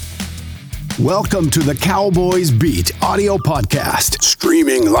Welcome to the Cowboys Beat Audio Podcast,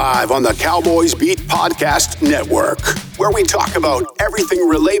 streaming live on the Cowboys Beat Podcast Network, where we talk about everything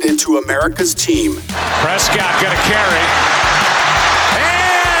related to America's team. Prescott going to carry.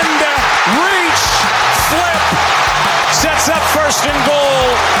 And reach, flip, sets up first and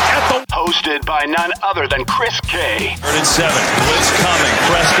goal at the... Hosted by none other than Chris K. 3rd and 7, blitz coming,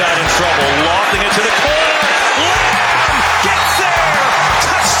 Prescott in trouble, lofting it to the corner. Lamb gets there,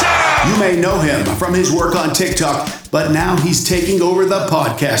 touchdown! You may know him from his work on TikTok, but now he's taking over the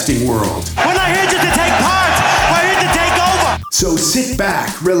podcasting world. We're not here just to take part, we're here to take over! So sit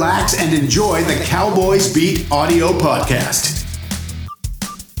back, relax, and enjoy the Cowboys Beat Audio Podcast.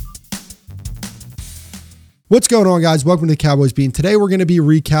 What's going on, guys? Welcome to the Cowboys Beat. Today we're going to be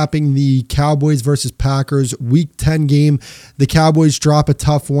recapping the Cowboys versus Packers Week 10 game. The Cowboys drop a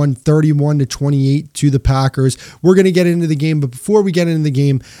tough one, 31-28 to the Packers. We're going to get into the game, but before we get into the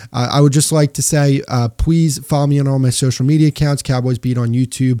game, I would just like to say, please follow me on all my social media accounts, Cowboys Beat on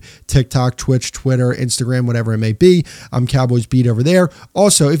YouTube, TikTok, Twitch, Twitter, Instagram, whatever it may be. I'm Cowboys Beat over there.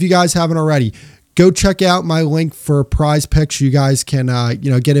 Also, if you guys haven't already, go check out my link for prize picks. You guys can,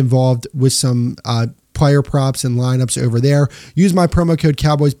 get involved with some player props and lineups over there. Use my promo code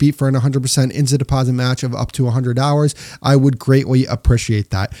Cowboys Beat for an 100% instant deposit match of up to $100. I would greatly appreciate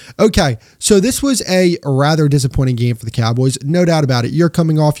that. Okay, so this was a rather disappointing game for the Cowboys. No doubt about it. You're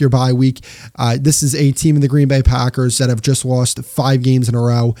coming off your bye week. This is a team in the Green Bay Packers that have just lost 5 games in a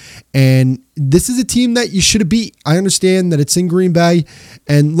row, and this is a team that you should have beat. I understand that it's in Green Bay,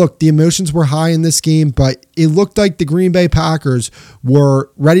 and look, the emotions were high in this game, but it looked like the Green Bay Packers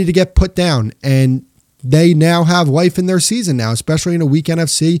were ready to get put down, and they now have life in their season now, especially in a weak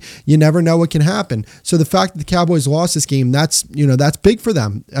NFC. You never know what can happen. So the fact that the Cowboys lost this game, that's big for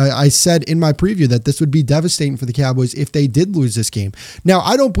them. I said in my preview that this would be devastating for the Cowboys if they did lose this game. Now,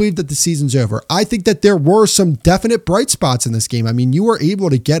 I don't believe that the season's over. I think that there were some definite bright spots in this game. I mean, you were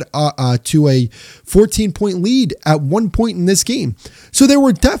able to get to a 14-point lead at one point in this game. So there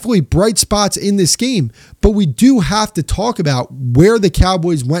were definitely bright spots in this game, but we do have to talk about where the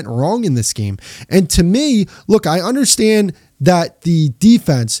Cowboys went wrong in this game. And to me, look, I understand that the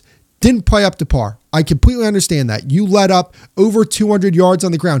defense didn't play up to par. I completely understand that. You let up over 200 yards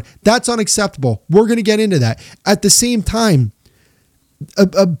on the ground. That's unacceptable. We're going to get into that. At the same time,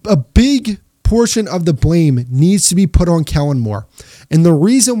 a big portion of the blame needs to be put on Kellen Moore. And the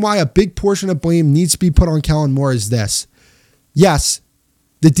reason why a big portion of blame needs to be put on Kellen Moore is this. Yes,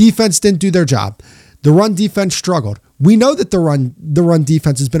 the defense didn't do their job. The run defense struggled. We know that the run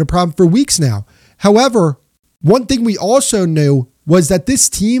defense has been a problem for weeks now. However, one thing we also knew was that this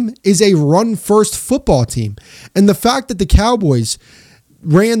team is a run-first football team. And the fact that the Cowboys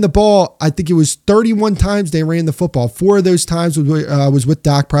ran the ball, I think it was 31 times they ran the football. 4 of those times was with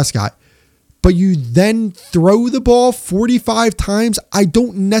Dak Prescott. But you then throw the ball 45 times. I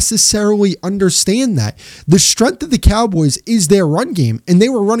don't necessarily understand that. The strength of the Cowboys is their run game, and they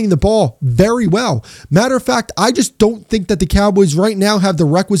were running the ball very well. Matter of fact, I just don't think that the Cowboys right now have the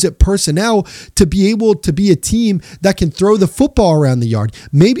requisite personnel to be able to be a team that can throw the football around the yard.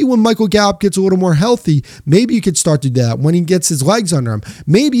 Maybe when Michael Gallup gets a little more healthy, maybe you could start to do that when he gets his legs under him.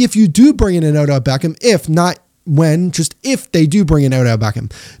 Maybe if you do bring in an Odell Beckham, if they do bring in Odell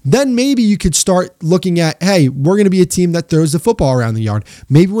Beckham, then maybe you could start looking at, hey, we're going to be a team that throws the football around the yard.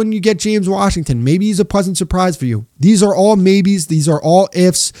 Maybe when you get James Washington, maybe he's a pleasant surprise for you. These are all maybes. These are all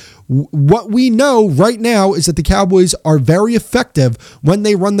ifs. What we know right now is that the Cowboys are very effective when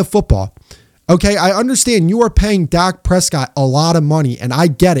they run the football. Okay, I understand you are paying Dak Prescott a lot of money, and I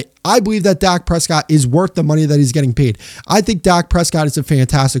get it. I believe that Dak Prescott is worth the money that he's getting paid. I think Dak Prescott is a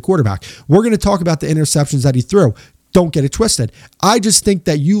fantastic quarterback. We're going to talk about the interceptions that he threw. Don't get it twisted. I just think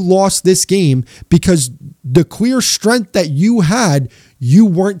that you lost this game because the clear strength that you had, you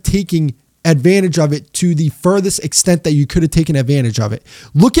weren't taking advantage of it to the furthest extent that you could have taken advantage of it.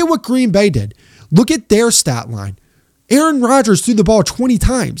 Look at what Green Bay did. Look at their stat line. Aaron Rodgers threw the ball 20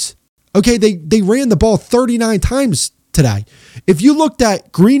 times. Okay, they ran the ball 39 times today. If you looked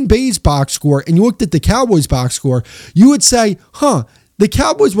at Green Bay's box score and you looked at the Cowboys box score, you would say, the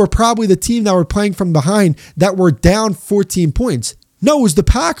Cowboys were probably the team that were playing from behind that were down 14 points. No, it was the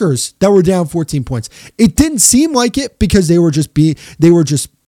Packers that were down 14 points. It didn't seem like it because they were just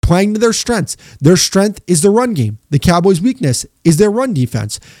playing to their strengths. Their strength is the run game. The Cowboys' weakness is their run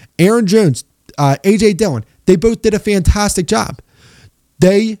defense. Aaron Jones, A.J. Dillon, they both did a fantastic job.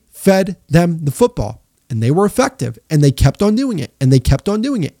 They fed them the football, and they were effective, and they kept on doing it, and they kept on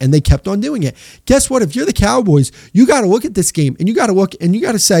doing it, and they kept on doing it. Guess what? If you're the Cowboys, you got to look at this game, and you got to look, and you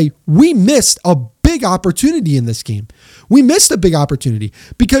got to say, we missed a big big opportunity in this game. We missed a big opportunity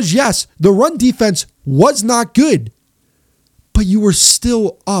because, yes, the run defense was not good, but you were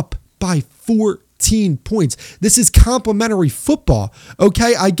still up by 14 points. This is complimentary football.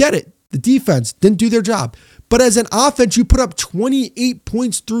 Okay, I get it. The defense didn't do their job. But as an offense, you put up 28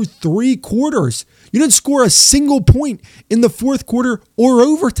 points through 3 quarters. You didn't score a single point in the fourth quarter or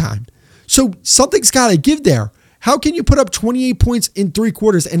overtime. So something's got to give there. How can you put up 28 points in 3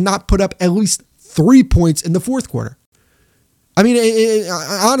 quarters and not put up at least 3 points in the fourth quarter? I mean,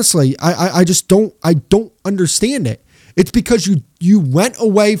 honestly, I just don't understand it. It's because you went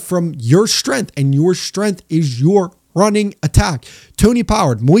away from your strength, and your strength is your running attack. Tony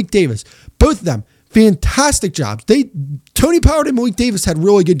Pollard, Malik Davis, both of them, fantastic jobs. Tony Pollard and Malik Davis had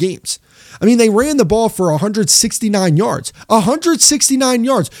really good games. I mean, they ran the ball for 169 yards. 169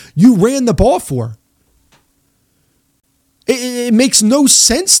 yards you ran the ball for. It makes no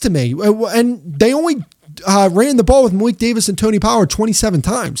sense to me. And they only ran the ball with Malik Davis and Tony Pollard 27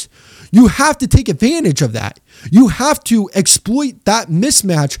 times. You have to take advantage of that. You have to exploit that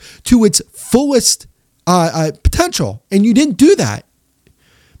mismatch to its fullest potential. And you didn't do that.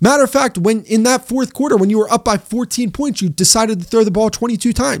 Matter of fact, when in that fourth quarter, when you were up by 14 points, you decided to throw the ball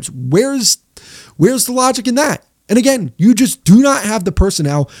 22 times. Where's the logic in that? And again, you just do not have the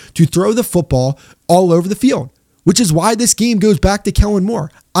personnel to throw the football all over the field, which is why this game goes back to Kellen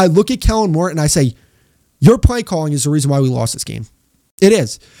Moore. I look at Kellen Moore and I say, your play calling is the reason why we lost this game. It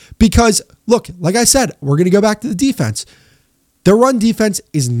is. Because, look, like I said, we're going to go back to the defense. Their run defense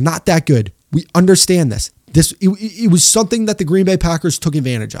is not that good. We understand this. It was something that the Green Bay Packers took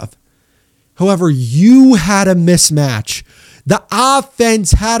advantage of. However, you had a mismatch. The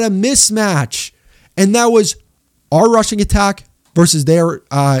offense had a mismatch. And that was our rushing attack versus their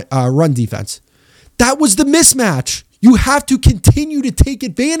run defense. That was the mismatch. You have to continue to take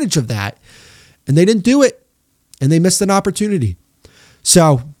advantage of that. And they didn't do it. And they missed an opportunity.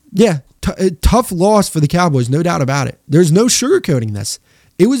 So, yeah, tough loss for the Cowboys, no doubt about it. There's no sugarcoating this.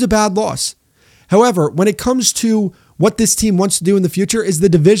 It was a bad loss. However, when it comes to what this team wants to do in the future, is the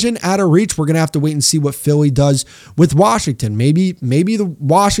division out of reach? We're going to have to wait and see what Philly does with Washington. Maybe the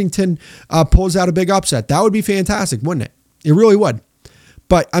Washington pulls out a big upset. That would be fantastic, wouldn't it? It really would.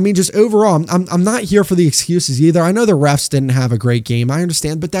 But, I mean, just overall, I'm not here for the excuses either. I know the refs didn't have a great game. I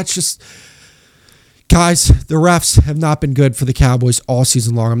understand, but that's just... Guys, the refs have not been good for the Cowboys all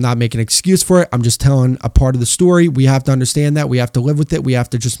season long. I'm not making an excuse for it. I'm just telling a part of the story. We have to understand that. We have to live with it. We have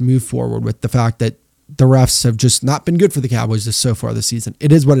to just move forward with the fact that the refs have just not been good for the Cowboys so far this season.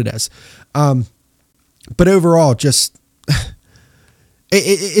 It is what it is. But overall, just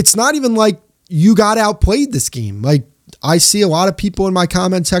it's not even like you got outplayed this game. Like, I see a lot of people in my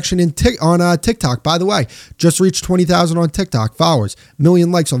comment section on TikTok. By the way, just reached 20,000 on TikTok followers, 1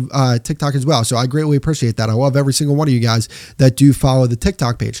 million likes on TikTok as well. So I greatly appreciate that. I love every single one of you guys that do follow the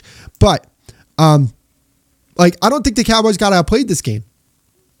TikTok page. But I don't think the Cowboys got outplayed this game.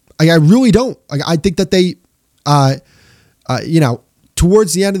 I really don't. I think that they,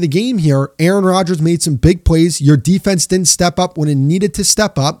 towards the end of the game here, Aaron Rodgers made some big plays. Your defense didn't step up when it needed to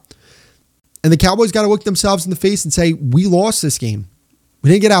step up. And the Cowboys got to look themselves in the face and say, we lost this game. We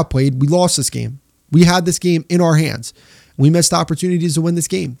didn't get outplayed. We lost this game. We had this game in our hands. We missed opportunities to win this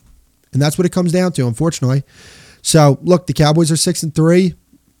game. And that's what it comes down to, unfortunately. So, look, the Cowboys are 6-3.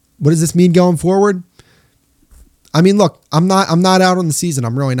 What does this mean going forward? I mean, look, I'm not out on the season.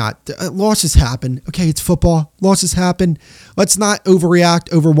 I'm really not. Losses happen. Okay, it's football. Losses happen. Let's not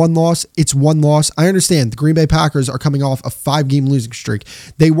overreact over one loss. It's one loss. I understand the Green Bay Packers are coming off a 5-game losing streak.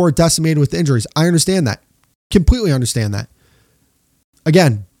 They were decimated with injuries. I understand that. Completely understand that.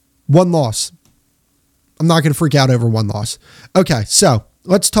 Again, one loss. I'm not going to freak out over one loss. Okay, so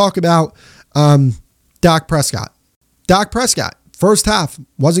let's talk about Dak Prescott. Dak Prescott, first half,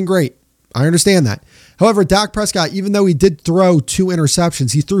 wasn't great. I understand that. However, Dak Prescott, even though he did throw 2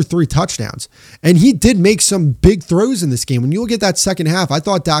 interceptions, he threw 3 touchdowns. And he did make some big throws in this game. When you look at that second half, I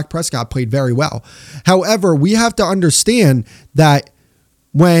thought Dak Prescott played very well. However, we have to understand that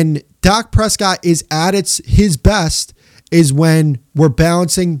when Dak Prescott is at his best is when we're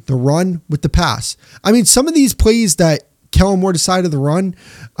balancing the run with the pass. I mean, some of these plays that Kellen Moore decided to run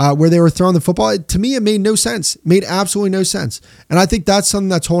where they were throwing the football, to me, it made no sense. It made absolutely no sense. And I think that's something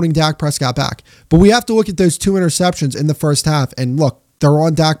that's holding Dak Prescott back. But we have to look at those 2 interceptions in the first half. And look, they're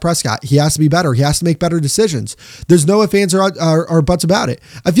on Dak Prescott. He has to be better. He has to make better decisions. There's no ifs, ands, or buts about it.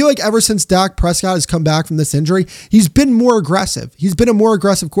 I feel like ever since Dak Prescott has come back from this injury, he's been more aggressive. He's been a more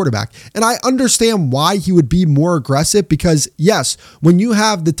aggressive quarterback. And I understand why he would be more aggressive because, yes, when you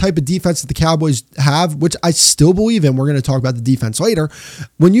have the type of defense that the Cowboys have, which I still believe in, we're going to talk about the defense later.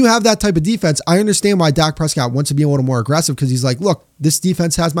 When you have that type of defense, I understand why Dak Prescott wants to be a little more aggressive because he's like, look, this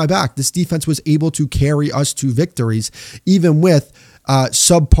defense has my back. This defense was able to carry us to victories, even with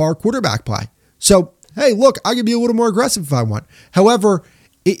subpar quarterback play. So, hey, look, I can be a little more aggressive if I want. However,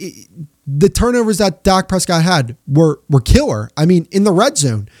 the turnovers that Dak Prescott had were killer. I mean, in the red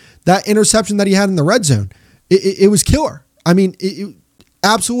zone, that interception that he had in the red zone, it was killer. I mean, it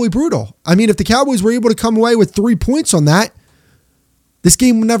absolutely brutal. I mean, if the Cowboys were able to come away with 3 points on that, this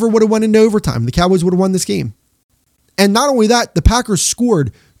game never would have went into overtime. The Cowboys would have won this game. And not only that, the Packers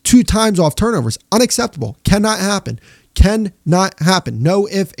scored 2 times off turnovers. Unacceptable. Cannot happen. Cannot happen. No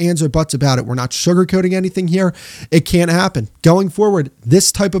ifs, ands, or buts about it. We're not sugarcoating anything here. It can't happen. Going forward,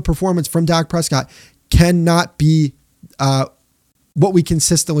 this type of performance from Dak Prescott cannot be what we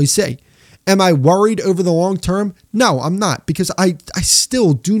consistently see. Am I worried over the long term? No, I'm not, because I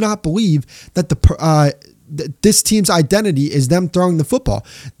still do not believe that this team's identity is them throwing the football.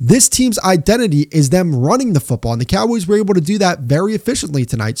 This team's identity is them running the football, and the Cowboys were able to do that very efficiently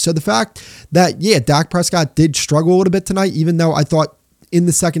tonight. So the fact that, yeah, Dak Prescott did struggle a little bit tonight, even though I thought in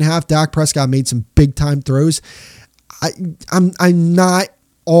the second half, Dak Prescott made some big time throws. I'm not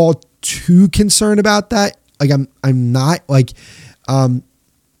all too concerned about that. Like I'm not like, and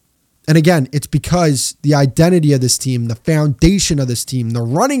again, it's because the identity of this team, the foundation of this team, the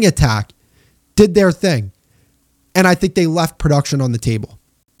running attack did their thing. And I think they left production on the table.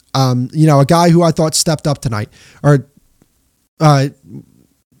 A guy who I thought stepped up tonight, or I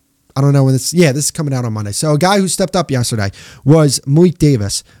don't know when this is coming out on Monday. So a guy who stepped up yesterday was Malik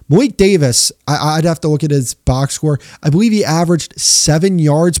Davis. Malik Davis, I'd have to look at his box score. I believe he averaged 7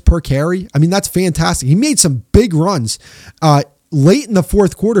 yards per carry. I mean, that's fantastic. He made some big runs. Late in the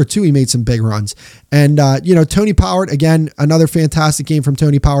fourth quarter, too, he made some big runs. And, Tony Pollard, again, another fantastic game from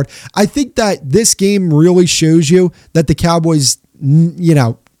Tony Pollard. I think that this game really shows you that the Cowboys,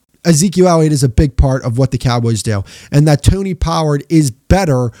 Ezekiel Elliott is a big part of what the Cowboys do. And that Tony Pollard is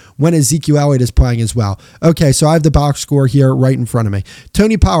better when Ezekiel Elliott is playing as well. Okay, so I have the box score here right in front of me.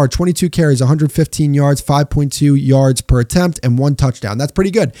 Tony Pollard, 22 carries, 115 yards, 5.2 yards per attempt, and 1 touchdown. That's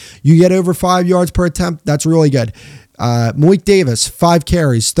pretty good. You get over 5 yards per attempt, that's really good. Malik Davis, 5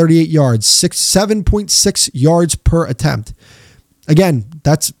 carries, 38 yards, 7.6 yards per attempt. Again,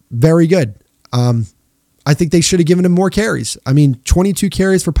 that's very good. I think they should have given him more carries. I mean, 22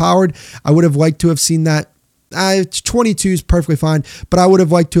 carries for Pollard. I would have liked to have seen that. 22 is perfectly fine, but I would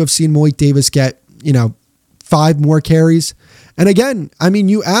have liked to have seen Malik Davis get, 5 more carries. And again, I mean,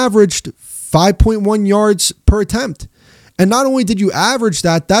 you averaged 5.1 yards per attempt. And not only did you average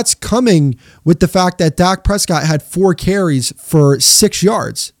that, that's coming with the fact that Dak Prescott had 4 carries for 6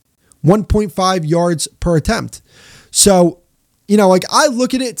 yards, 1.5 yards per attempt. So, I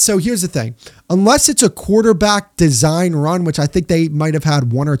look at it. So here's the thing. Unless it's a quarterback design run, which I think they might have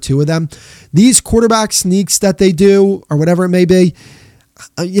had 1 or 2 of them, these quarterback sneaks that they do or whatever it may be,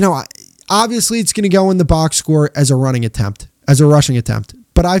 obviously it's going to go in the box score as a running attempt, as a rushing attempt.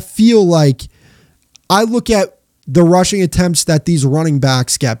 But I feel like I look at the rushing attempts that these running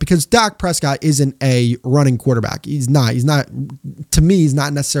backs get, because Dak Prescott isn't a running quarterback. He's not, to me, he's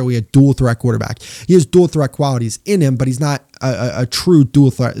not necessarily a dual threat quarterback. He has dual threat qualities in him, but he's not a true dual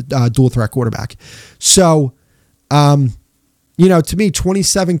threat quarterback. So, to me,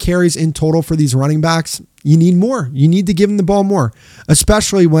 27 carries in total for these running backs. You need more. You need to give him the ball more,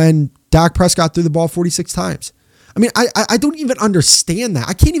 especially when Dak Prescott threw the ball 46 times. I mean, I don't even understand that.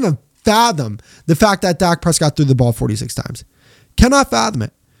 I can't even fathom the fact that Dak Prescott threw the ball 46 times. Cannot fathom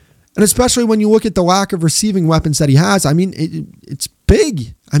it. And especially when you look at the lack of receiving weapons that he has, I mean, it's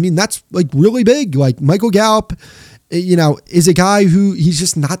big. I mean, that's like really big. Like Michael Gallup, is a guy who he's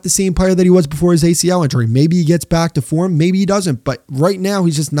just not the same player that he was before his ACL injury. Maybe he gets back to form. Maybe he doesn't. But right now,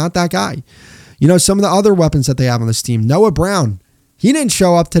 he's just not that guy. Some of the other weapons that they have on this team, Noah Brown, he didn't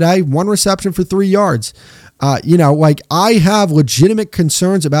show up today. 1 reception for 3 yards. I have legitimate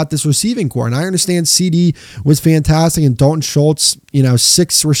concerns about this receiving core, and I understand CD was fantastic and Dalton Schultz,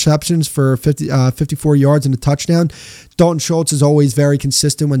 6 receptions for 54 yards and a touchdown. Dalton Schultz is always very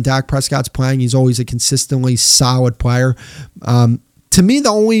consistent when Dak Prescott's playing. He's always a consistently solid player. To me,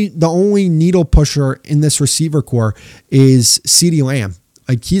 the only needle pusher in this receiver core is CD Lamb.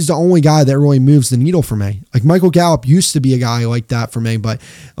 Like, he's the only guy that really moves the needle for me. Like, Michael Gallup used to be a guy like that for me, but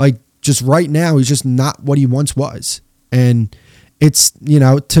just right now, he's just not what he once was. And It's,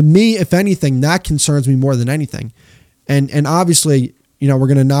 to me, if anything, that concerns me more than anything. And obviously, we're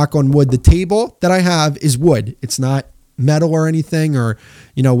going to knock on wood. The table that I have is wood. It's not metal or anything, or,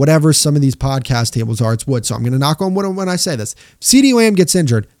 whatever some of these podcast tables are, it's wood. So I'm going to knock on wood when I say this. If CeeDee Lamb gets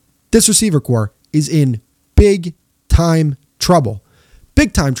injured, this receiver core is in big time trouble.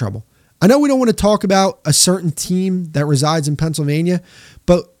 Big time trouble. I know we don't want to talk about a certain team that resides in Pennsylvania,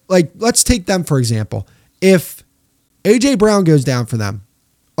 but let's take them for example. If A.J. Brown goes down for them,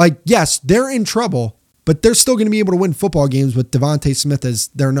 yes, they're in trouble, but they're still going to be able to win football games with Devontae Smith as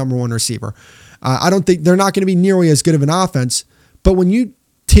their number one receiver. I don't think they're not going to be nearly as good of an offense, but when you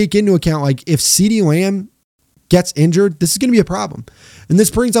take into account, if CeeDee Lamb gets injured, this is going to be a problem. And this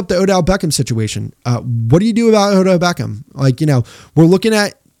brings up the Odell Beckham situation. What do you do about Odell Beckham? We're looking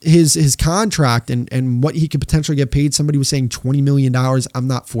at his contract and what he could potentially get paid. Somebody was saying $20 million. I'm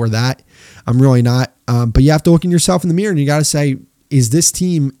not for that. I'm really not. But you have to look in yourself in the mirror and you got to say, is this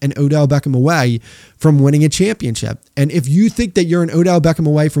team an Odell Beckham away from winning a championship? And if you think that you're an Odell Beckham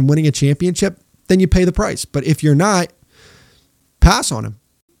away from winning a championship, then you pay the price. But if you're not, pass on him.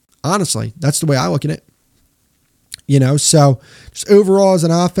 Honestly, that's the way I look at it. So just overall as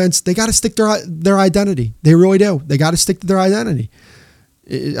an offense, they got to stick their identity. They really do. They got to stick to their identity.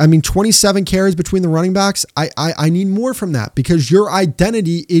 27 carries between the running backs. I need more from that because your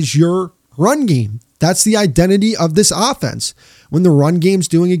identity is your run game. That's the identity of this offense. When the run game's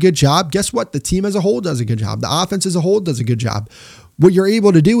doing a good job, guess what? The team as a whole does a good job. The offense as a whole does a good job. What you're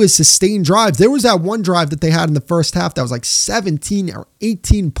able to do is sustain drives. There was that one drive that they had in the first half that was 17 or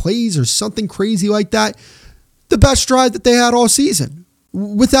 18 plays or something crazy like that. The best drive that they had all season,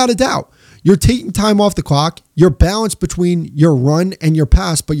 without a doubt. You're taking time off the clock. You're balanced between your run and your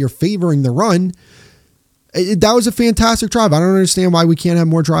pass, but you're favoring the run. That was a fantastic drive. I don't understand why we can't have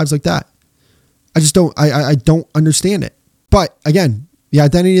more drives like that. I just don't. I don't understand it. But again, the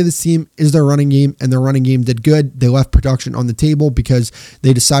identity of this team is their running game, and their running game did good. They left production on the table because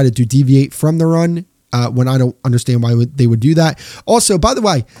they decided to deviate from the run. When I don't understand why they would do that. Also, by the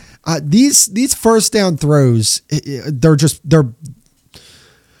way, these first down throws,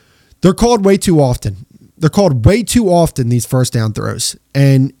 they're called way too often. They're called way too often, these first down throws.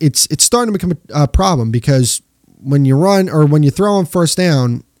 And it's starting to become a problem because when you run or when you throw on first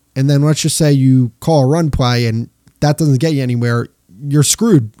down, and then let's just say you call a run play and that doesn't get you anywhere, you're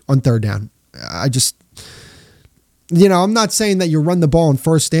screwed on third down. I'm not saying that you run the ball on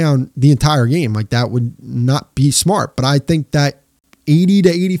first down the entire game. That would not be smart. But I think that 80 to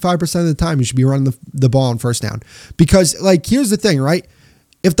 85% of the time you should be running the ball on first down. Because, here's the thing, right?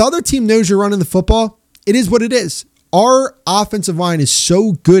 If the other team knows you're running the football, it is what it is. Our offensive line is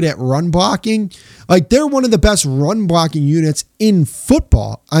so good at run blocking. They're one of the best run blocking units in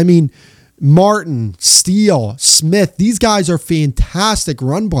football. Martin, Steele, Smith, these guys are fantastic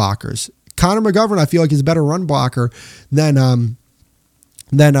run blockers. Connor McGovern, I feel like, is a better run blocker than a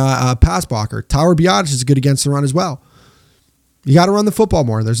pass blocker. Tyler Biadasz is good against the run as well. You got to run the football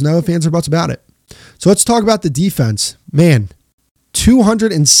more. There's no ifs, ands, or buts about it. So let's talk about the defense. Man,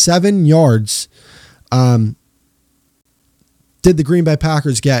 207 yards did the Green Bay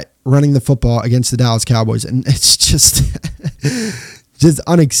Packers get running the football against the Dallas Cowboys. And it's just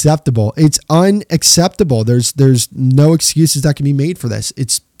unacceptable. It's unacceptable. There's no excuses that can be made for this.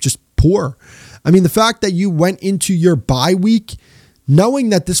 It's just poor. The fact that you went into your bye week knowing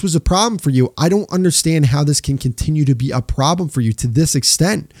that this was a problem for you, I don't understand how this can continue to be a problem for you to this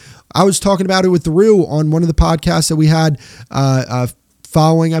extent. I was talking about it with Rue on one of the podcasts that we had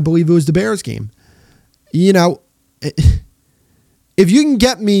following, I believe it was the Bears game. If you can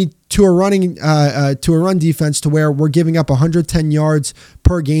get me to a run defense to where we're giving up 110 yards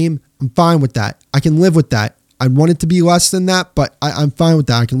per game, I'm fine with that. I can live with that. I want it to be less than that, but I'm fine with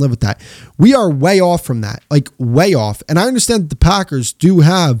that. I can live with that. We are way off from that, way off. And I understand that the Packers do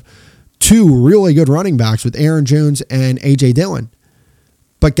have two really good running backs with Aaron Jones and A.J. Dillon.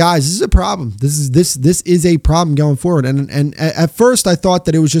 But guys, this is a problem. This is a problem going forward. And at first I thought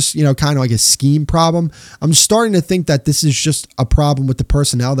that it was just, kind of like a scheme problem. I'm starting to think that this is just a problem with the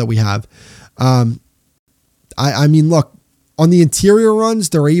personnel that we have. Look, on the interior runs,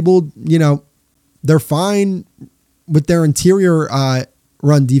 they're able, they're fine with their interior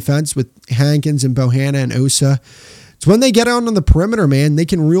run defense with Hankins and Bohanna and Osa. It's when they get out on the perimeter, man, they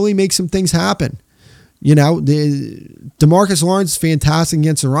can really make some things happen. DeMarcus Lawrence is fantastic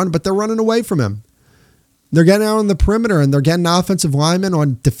against the run, but they're running away from him. They're getting out on the perimeter and they're getting offensive linemen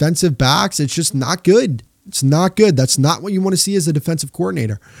on defensive backs. It's just not good. It's not good. That's not what you want to see as a defensive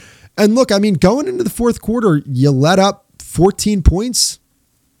coordinator. And look, going into the fourth quarter, you let up 14 points.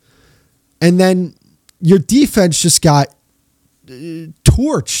 And then your defense just got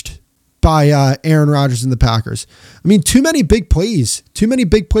torched by Aaron Rodgers and the Packers. I mean, too many big plays.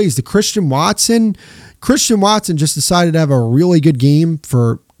 The Christian Watson just decided to have a really good game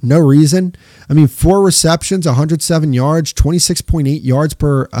for no reason. I mean, 4 receptions, 107 yards, 26.8 yards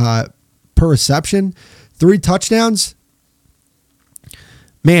per reception, 3 touchdowns.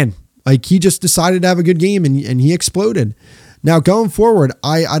 Man, like he just decided to have a good game and he exploded. Now going forward,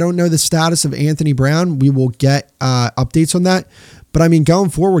 I don't know the status of Anthony Brown. We will get updates on that. But I mean, going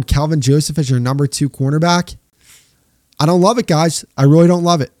forward, Calvin Joseph is your number 2 cornerback. I don't love it, guys. I really don't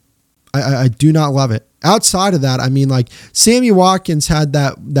love it. I do not love it. Outside of that, I mean, like Sammy Watkins had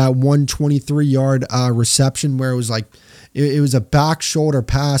that 123-yard reception where it was like it was a back shoulder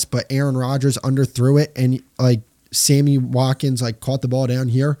pass, but Aaron Rodgers underthrew it, and like Sammy Watkins like caught the ball down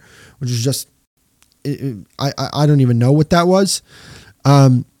here, which is just I don't even know what that was.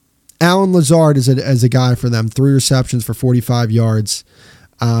 Alan Lazard is a guy for them, 3 receptions for 45 yards.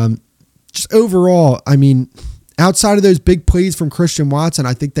 Just overall, I mean, outside of those big plays from Christian Watson,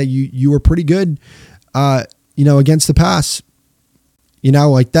 I think that you were pretty good, against the pass.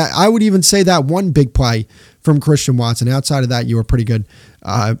 Like that. I would even say that one big play from Christian Watson. Outside of that, you were pretty good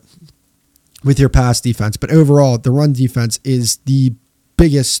with your pass defense. But overall, the run defense is the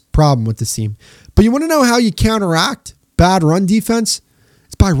biggest problem with this team. But you want to know how you counteract bad run defense?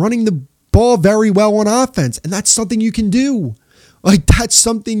 It's by running the ball very well on offense. And that's something you can do. Like, that's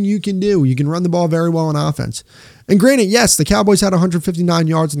something you can do. You can run the ball very well on offense. And granted, yes, the Cowboys had 159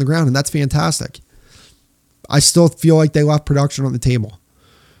 yards on the ground, and that's fantastic. I still feel like they left production on the table.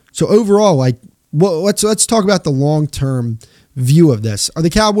 So overall, let's talk about the long-term view of this. Are the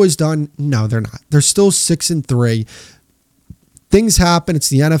Cowboys done? No, they're not. They're still 6-3. Things happen. It's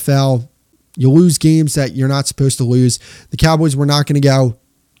the NFL. You lose games that you're not supposed to lose. The Cowboys were not going to go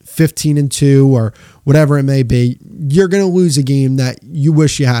 15-2 or whatever it may be. You're going to lose a game that you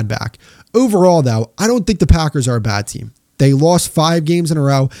wish you had back. Overall, though, I don't think the Packers are a bad team. They lost 5 games in a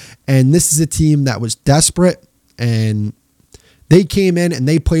row, and this is a team that was desperate, and they came in and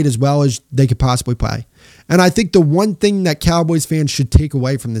they played as well as they could possibly play. And I think the one thing that Cowboys fans should take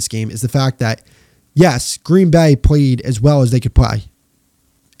away from this game is the fact that, yes, Green Bay played as well as they could play,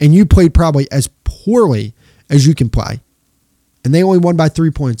 and you played probably as poorly as you can play. And they only won by 3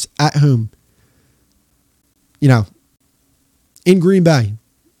 points at home. In Green Bay,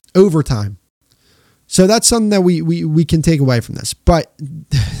 overtime. So that's something that we can take away from this. But you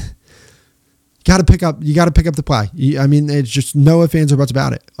got to pick up the play. It's just no ifs, ands, or buts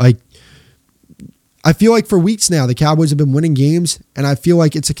about it. Like, I feel like for weeks now, the Cowboys have been winning games, and I feel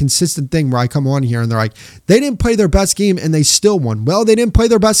like it's a consistent thing where I come on here and they're like, they didn't play their best game and they still won. Well, they didn't play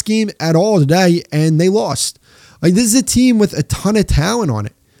their best game at all today and they lost. Like, this is a team with a ton of talent on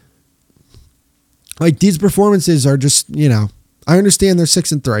it. Like, these performances are just, I understand they're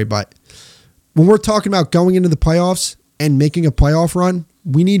 6-3, but when we're talking about going into the playoffs and making a playoff run,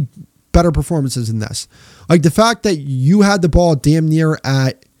 we need better performances than this. Like, the fact that you had the ball damn near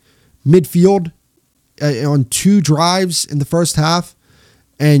at midfield on 2 drives in the first half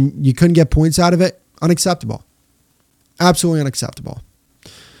and you couldn't get points out of it, unacceptable. Absolutely unacceptable.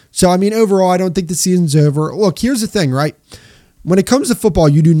 So, overall, I don't think the season's over. Look, here's the thing, right? When it comes to football,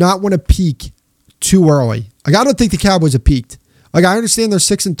 you do not want to peak too early. Like, I don't think the Cowboys have peaked. Like, I understand they're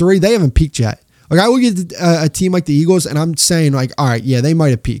 6-3. They haven't peaked yet. Like, I look at a team like the Eagles, and I'm saying, like, all right, yeah, they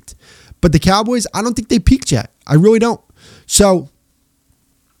might have peaked. But the Cowboys, I don't think they peaked yet. I really don't. So,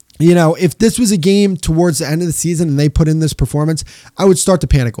 if this was a game towards the end of the season and they put in this performance, I would start to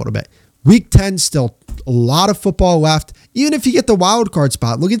panic a little bit. Week 10, still a lot of football left. Even if you get the wild card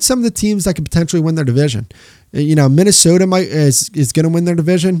spot, look at some of the teams that could potentially win their division. Minnesota is going to win their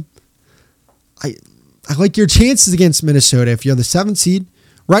division. I like your chances against Minnesota. If you're the 7th seed,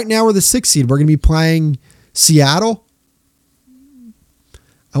 right now we're the 6th seed. We're going to be playing Seattle.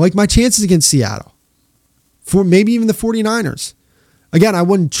 I like my chances against Seattle. For maybe even the 49ers. Again, I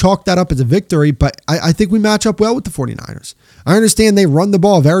wouldn't chalk that up as a victory, but I think we match up well with the 49ers. I understand they run the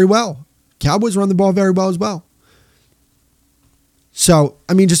ball very well. Cowboys run the ball very well as well. So,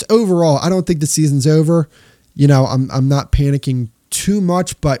 just overall, I don't think the season's over. I'm not panicking too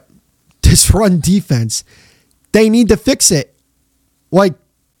much, but this run defense, they need to fix it. Like,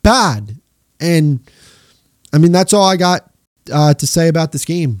 bad. And, that's all I got to say about this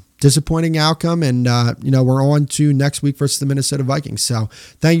game. Disappointing outcome, and we're on to next week versus the Minnesota Vikings. So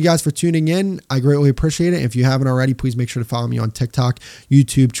thank you guys for tuning in. I greatly appreciate it. If you haven't already, please make sure to follow me on TikTok,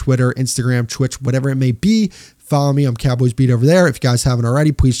 YouTube, Twitter, Instagram, Twitch, whatever it may be. Follow me. I'm Cowboys Beat over there. If you guys haven't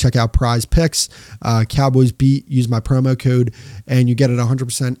already, please check out Prize Picks. Cowboys Beat. Use my promo code, and you get a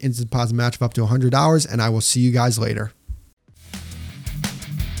 100% instant deposit match of up to $100. And I will see you guys later.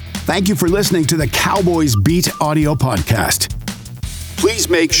 Thank you for listening to the Cowboys Beat Audio Podcast. Please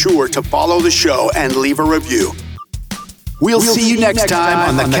make sure to follow the show and leave a review. We'll see you next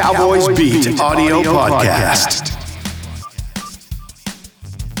time on the Cowboys Beat Audio Podcast.